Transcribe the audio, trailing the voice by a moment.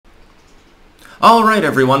Alright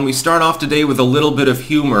everyone, we start off today with a little bit of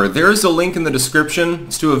humor. There is a link in the description.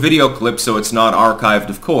 It's to a video clip, so it's not archived,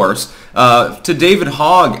 of course. To David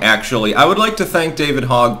Hogg, actually. I would like to thank David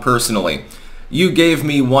Hogg personally. You gave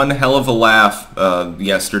me one hell of a laugh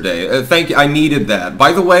yesterday. Thank you. I needed that.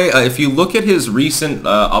 By the way, if you look at his recent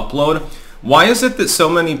upload, why is it that so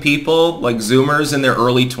many people, like Zoomers in their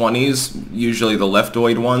early 20s, usually the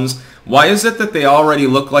leftoid ones, why is it that they already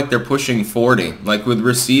look like they're pushing 40? Like with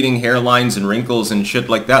receding hairlines and wrinkles and shit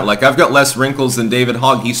like that. Like I've got less wrinkles than David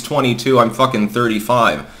Hogg. He's 22. I'm fucking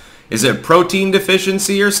 35. Is it protein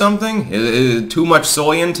deficiency or something? Is it too much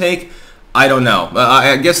soy intake? I don't know.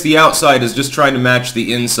 I guess the outside is just trying to match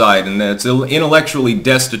the inside, and it's intellectually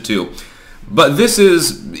destitute. But this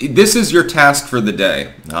is your task for the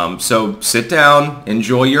day. So sit down,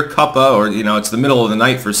 enjoy your cuppa, or it's the middle of the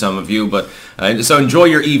night for some of you, but so enjoy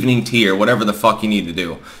your evening tea or whatever the fuck you need to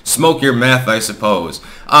do. Smoke your meth, I suppose.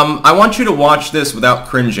 I want you to watch this without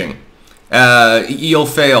cringing. You'll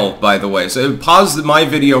fail, by the way. So pause my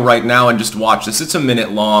video right now and just watch this. It's a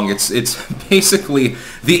minute long. It's basically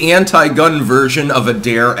the anti-gun version of a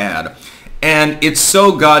Dare ad. And it's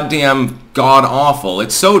so goddamn god-awful.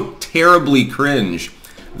 It's so terribly cringe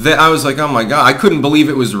that I was like, oh my god, I couldn't believe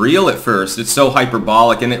it was real at first. It's so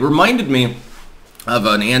hyperbolic, and it reminded me of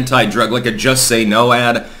an anti-drug, like a Just Say No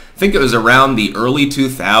ad. I think it was around the early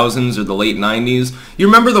 2000s or the late 90s. You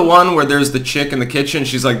remember the one where there's the chick in the kitchen,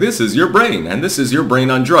 she's like, this is your brain, and this is your brain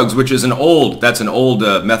on drugs, which is an old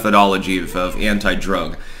methodology of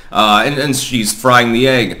anti-drug. And she's frying the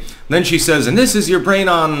egg. Then she says, and this is your brain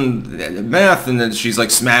on meth, and then she's like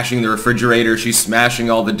smashing the refrigerator, she's smashing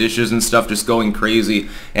all the dishes and stuff, just going crazy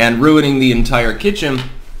and ruining the entire kitchen.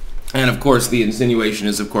 And of course the insinuation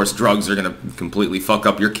is, of course, drugs are going to completely fuck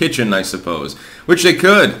up your kitchen, I suppose. Which they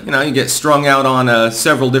could. You get strung out on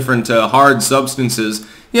several different hard substances.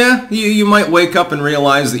 Yeah, you might wake up and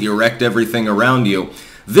realize that you wrecked everything around you.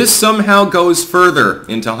 This somehow goes further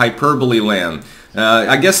into hyperbole land.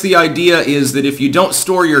 I guess the idea is that if you don't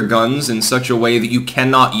store your guns in such a way that you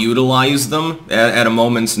cannot utilize them at a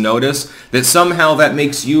moment's notice, that somehow that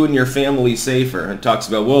makes you and your family safer. It talks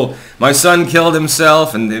about, well, my son killed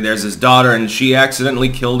himself, and there's his daughter, and she accidentally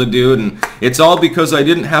killed a dude, and it's all because I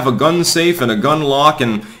didn't have a gun safe and a gun lock,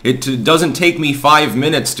 and it doesn't take me 5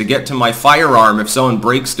 minutes to get to my firearm if someone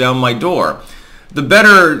breaks down my door. The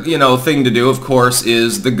better, thing to do, of course,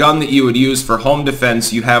 is the gun that you would use for home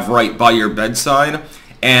defense you have right by your bedside,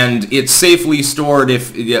 and it's safely stored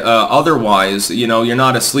if otherwise, you're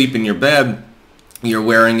not asleep in your bed, you're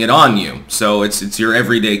wearing it on you. So it's your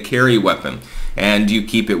everyday carry weapon, and you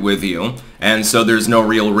keep it with you, and so there's no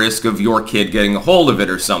real risk of your kid getting a hold of it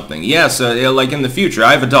or something. Yes, like in the future,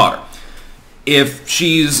 I have a daughter. If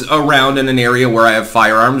she's around in an area where I have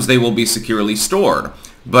firearms, they will be securely stored.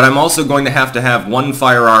 But I'm also going to have one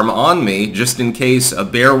firearm on me just in case a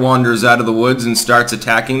bear wanders out of the woods and starts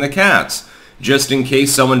attacking the cats. Just in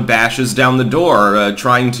case someone bashes down the door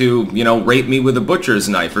trying to, rape me with a butcher's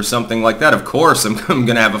knife or something like that. Of course, I'm going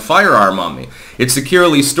to have a firearm on me. It's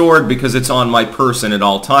securely stored because it's on my person at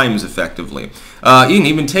all times, effectively. You can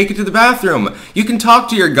even take it to the bathroom. You can talk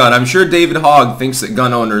to your gun. I'm sure David Hogg thinks that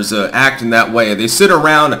gun owners act in that way. They sit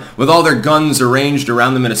around with all their guns arranged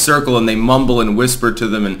around them in a circle, and they mumble and whisper to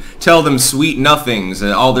them and tell them sweet nothings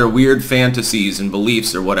and all their weird fantasies and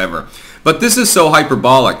beliefs or whatever. But this is so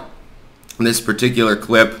hyperbolic. This particular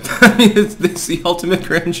clip, it's the ultimate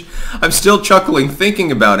cringe. I'm still chuckling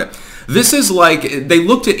thinking about it. This is like, they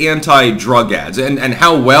looked at anti-drug ads and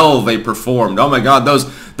how well they performed. Oh my god,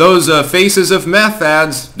 those faces of meth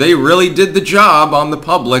ads, they really did the job on the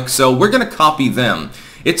public, so we're going to copy them.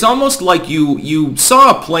 It's almost like you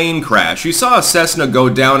saw a plane crash. You saw a Cessna go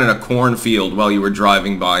down in a cornfield while you were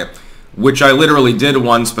driving by, which I literally did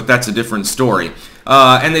once, but that's a different story.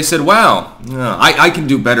 And they said, wow, I can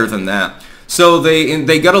do better than that. So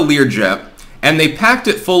they got a Learjet, and they packed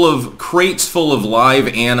it full of crates full of live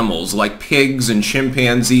animals like pigs and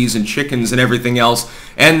chimpanzees and chickens and everything else,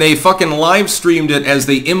 and they fucking live streamed it as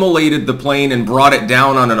they immolated the plane and brought it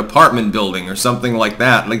down on an apartment building or something like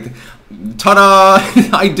that. Like, ta-da!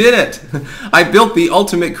 I did it! I built the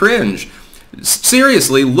ultimate cringe.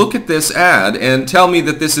 Seriously, look at this ad and tell me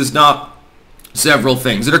that this is not several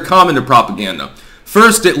things that are common to propaganda.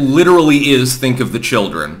 First, it literally is think of the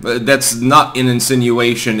children. That's not an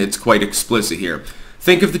insinuation, it's quite explicit here.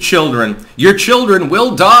 Think of the children. Your children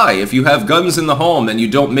will die if you have guns in the home and you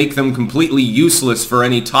don't make them completely useless for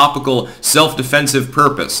any topical self-defensive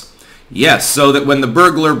purpose. Yes, so that when the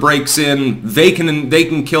burglar breaks in, they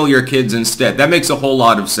can kill your kids instead. That makes a whole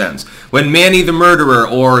lot of sense. When Manny the murderer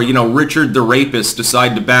or, Richard the rapist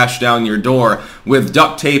decide to bash down your door with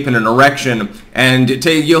duct tape and an erection, and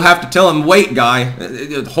you'll have to tell him, wait, guy,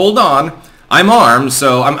 hold on. I'm armed,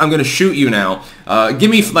 so I'm going to shoot you now.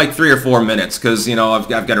 Give me like 3 or 4 minutes, because, I've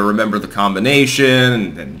got to remember the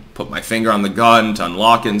combination and put my finger on the gun to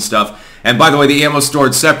unlock it and stuff. And by the way, the ammo's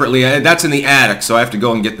stored separately. That's in the attic, so I have to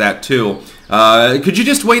go and get that too. Could you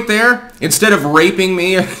just wait there instead of raping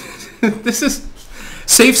me? This is...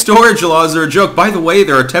 Safe storage laws are a joke. By the way,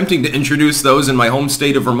 they're attempting to introduce those in my home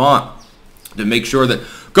state of Vermont to make sure that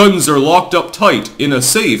guns are locked up tight in a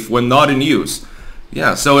safe when not in use.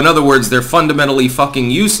 Yeah, so in other words, they're fundamentally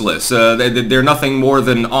fucking useless. They're nothing more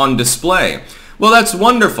than on display. Well, that's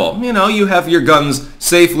wonderful. You have your guns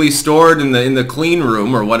safely stored in the clean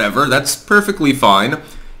room or whatever. That's perfectly fine.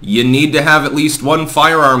 You need to have at least one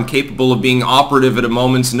firearm capable of being operative at a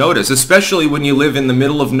moment's notice, especially when you live in the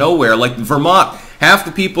middle of nowhere like Vermont. Half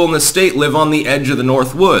the people in the state live on the edge of the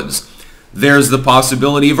North Woods. There's the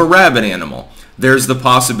possibility of a rabid animal. There's the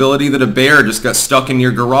possibility that a bear just got stuck in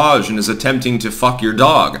your garage and is attempting to fuck your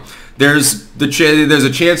dog. There's a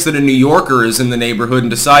chance that a New Yorker is in the neighborhood and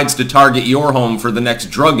decides to target your home for the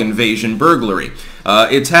next drug invasion burglary.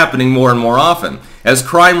 It's happening more and more often. As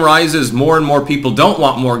crime rises, more and more people don't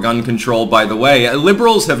want more gun control, by the way.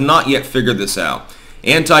 Liberals have not yet figured this out.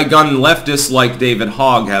 Anti-gun leftists like David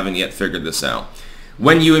Hogg haven't yet figured this out.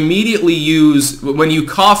 When you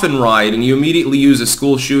coffin ride and you immediately use a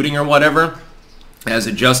school shooting or whatever as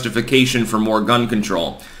a justification for more gun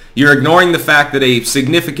control, you're ignoring the fact that a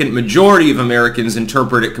significant majority of Americans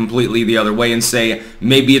interpret it completely the other way and say,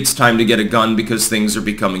 maybe it's time to get a gun because things are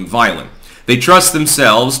becoming violent. They trust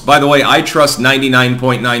themselves. By the way, I trust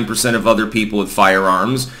 99.9% of other people with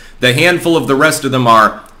firearms. The handful of the rest of them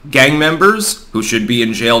are gang members, who should be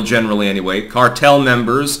in jail generally anyway, cartel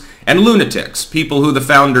members, and lunatics, people who the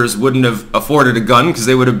founders wouldn't have afforded a gun because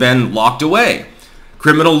they would have been locked away.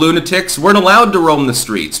 Criminal lunatics weren't allowed to roam the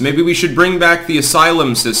streets. Maybe we should bring back the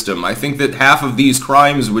asylum system. I think that half of these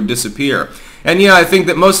crimes would disappear. And yeah, I think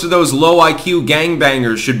that most of those low IQ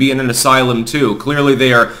gangbangers should be in an asylum too. Clearly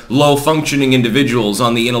they are low functioning individuals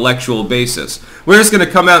on the intellectual basis. We're just going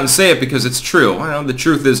to come out and say it because it's true. Well, the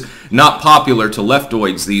truth is not popular to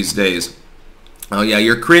leftoids these days. Oh yeah,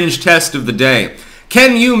 your cringe test of the day.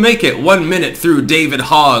 Can you make it 1 minute through David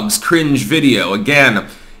Hogg's cringe video? Again,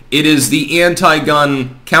 it is the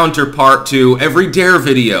anti-gun counterpart to every dare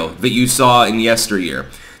video that you saw in yesteryear.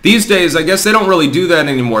 These days, I guess they don't really do that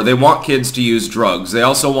anymore. They want kids to use drugs. They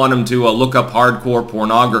also want them to look up hardcore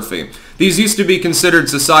pornography. These used to be considered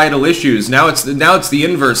societal issues. Now it's the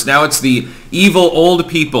inverse. Now it's the evil old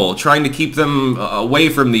people trying to keep them away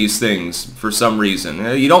from these things for some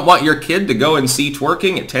reason. You don't want your kid to go and see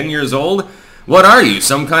twerking at 10 years old? What are you,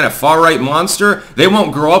 some kind of far-right monster? They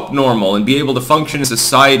won't grow up normal and be able to function in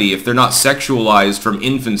society if they're not sexualized from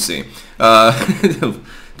infancy.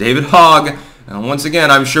 David Hogg, once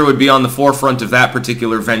again, I'm sure would be on the forefront of that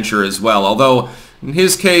particular venture as well. Although, in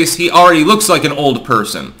his case, he already looks like an old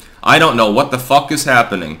person. I don't know what the fuck is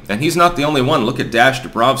happening. And he's not the only one. Look at Dash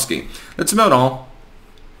Dabrowski. That's about all.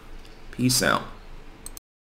 Peace out.